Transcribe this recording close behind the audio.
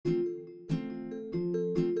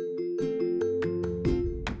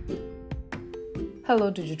Hello,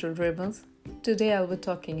 Digital Rebels. Today I'll be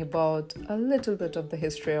talking about a little bit of the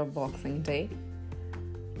history of Boxing Day.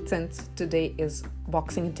 Since today is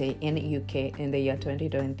Boxing Day in UK in the year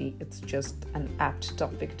 2020, it's just an apt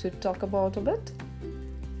topic to talk about a bit.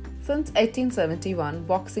 Since 1871,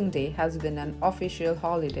 Boxing Day has been an official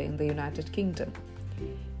holiday in the United Kingdom.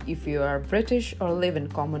 If you are British or live in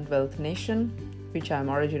Commonwealth nation, which I'm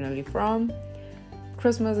originally from,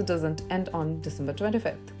 Christmas doesn't end on December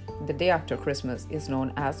 25th. The day after Christmas is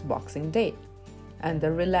known as Boxing Day, and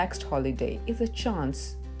the relaxed holiday is a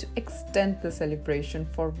chance to extend the celebration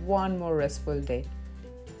for one more restful day.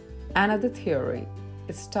 Another theory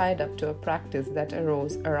is tied up to a practice that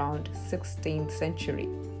arose around 16th century.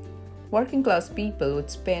 Working class people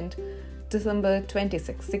would spend December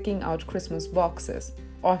 26 seeking out Christmas boxes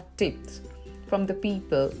or tips from the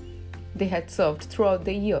people they had served throughout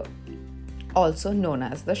the year, also known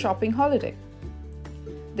as the shopping holiday.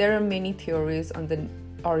 There are many theories on the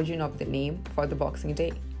origin of the name for the Boxing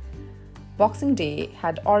Day. Boxing Day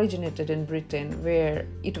had originated in Britain, where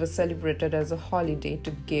it was celebrated as a holiday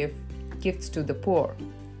to give gifts to the poor.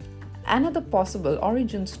 Another possible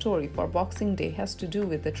origin story for Boxing Day has to do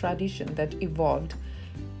with the tradition that evolved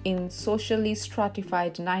in socially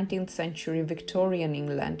stratified 19th century Victorian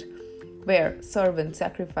England, where servants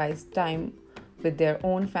sacrificed time with their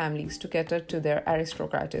own families to cater to their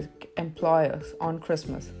aristocratic employers on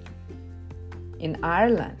Christmas. In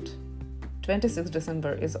Ireland, 26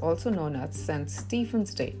 December is also known as St.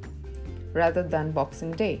 Stephen's Day rather than Boxing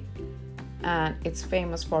Day, and it's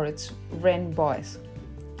famous for its wren boys.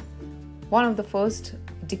 One of the first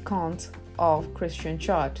deacons of Christian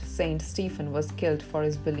church, Saint Stephen, was killed for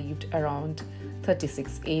his believed around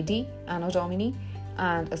 36 AD Anno Domini,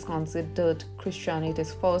 and is considered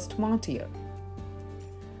Christianity's first martyr.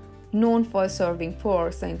 Known for serving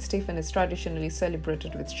poor, Saint Stephen is traditionally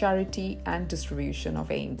celebrated with charity and distribution of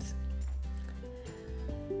alms.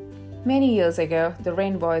 Many years ago, the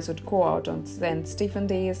wren boys would go out on St. Stephen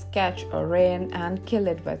days, catch a wren and kill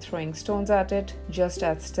it by throwing stones at it, just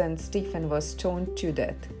as St. Stephen was stoned to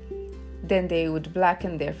death. Then they would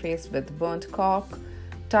blacken their face with burnt cork,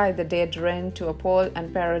 tie the dead wren to a pole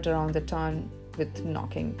and parade around the town with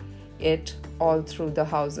knocking it all through the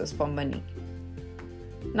houses for money.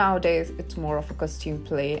 Nowadays, it's more of a costume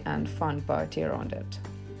play and fun party around it.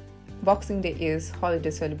 Boxing Day is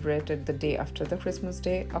holiday celebrated the day after the Christmas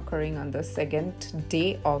Day, occurring on the second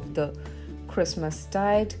day of the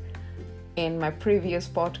Christmastide. In my previous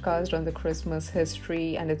podcast on the Christmas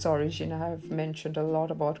history and its origin, I have mentioned a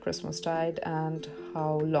lot about Christmastide and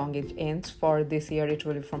how long it ends. For this year, it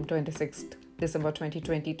will be from 26th December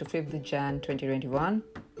 2020 to 5th Jan 2021.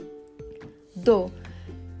 Though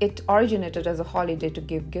it originated as a holiday to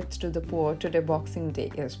give gifts to the poor, today Boxing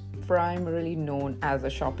Day is primarily known as a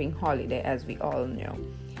shopping holiday, as we all know.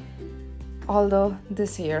 Although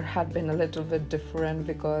this year had been a little bit different,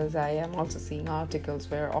 because I am also seeing articles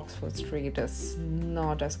where Oxford Street is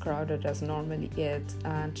not as crowded as normally is,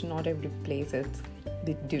 and not every place is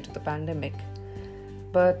due to the pandemic.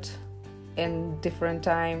 But in different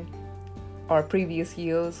time or previous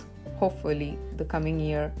years, hopefully the coming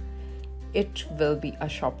year, it will be a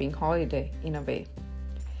shopping holiday in a way.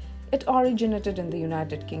 It originated in the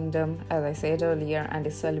United Kingdom, as I said earlier, and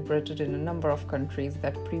is celebrated in a number of countries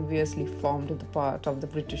that previously formed the part of the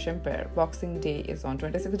British Empire. Boxing Day is on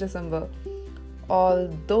 26 December,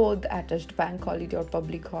 although the attached bank holiday or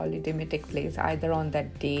public holiday may take place either on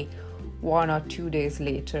that day, 1 or 2 days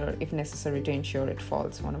later, if necessary, to ensure it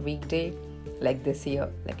falls on a weekday. Like this year,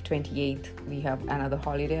 like 28th, we have another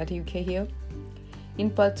holiday at UK here. In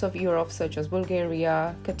parts of Europe such as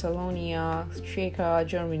Bulgaria, Catalonia, Czechia,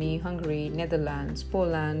 Germany, Hungary, Netherlands,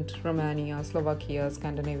 Poland, Romania, Slovakia,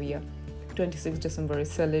 Scandinavia, 26 December is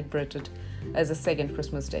celebrated as a second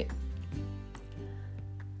Christmas Day.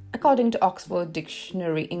 According to Oxford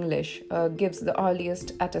Dictionary English, gives the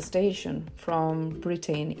earliest attestation from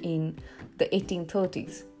Britain in the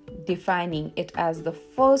 1830s, defining it as the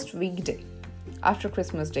first weekday after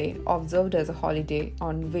Christmas Day, observed as a holiday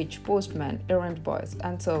on which postmen, errand boys,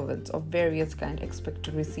 and servants of various kinds expect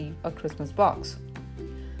to receive a Christmas box.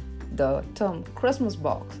 The term Christmas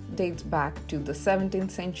box dates back to the 17th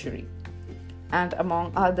century, and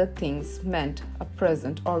among other things meant a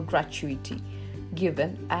present or gratuity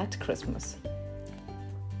given at Christmas.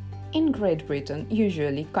 In Great Britain,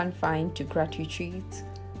 usually confined to gratuities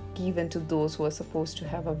given to those who are supposed to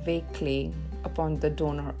have a vague claim upon the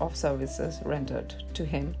donor of services rendered to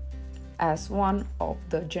him as one of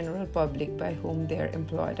the general public by whom they are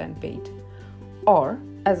employed and paid, or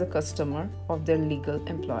as a customer of their legal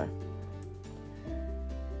employer.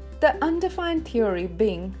 The undefined theory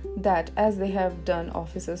being that as they have done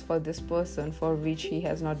offices for this person for which he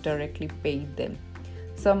has not directly paid them,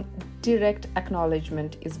 some direct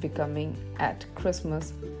acknowledgement is becoming at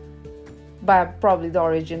Christmas by probably the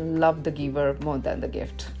origin love the giver more than the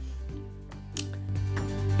gift.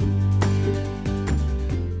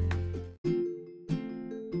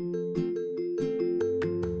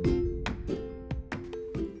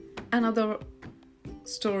 Another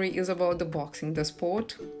story is about the boxing, the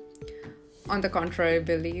sport. On the contrary, I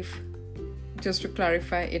believe, just to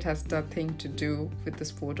clarify, it has nothing to do with the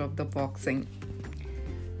sport of the boxing.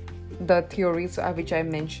 The theories which I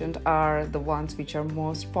mentioned are the ones which are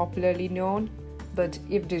most popularly known, but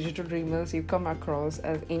if Digital Dreamers you come across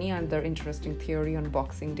as any other interesting theory on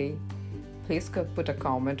Boxing Day, please put a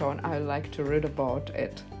comment on. I would like to read about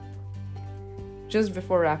it. Just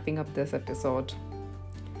before wrapping up this episode,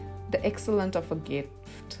 the excellence of a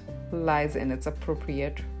gift lies in its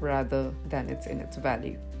appropriate rather than in its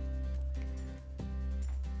value.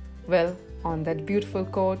 Well, on that beautiful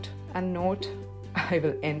quote and note, I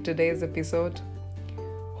will end today's episode.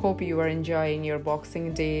 Hope you are enjoying your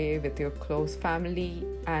Boxing Day with your close family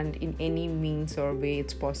and in any means or way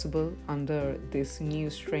it's possible under this new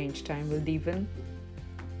strange time we live in.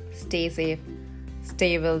 Stay safe,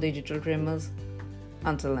 stay well, Digital Dreamers.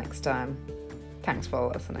 Until next time, thanks for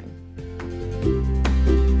listening.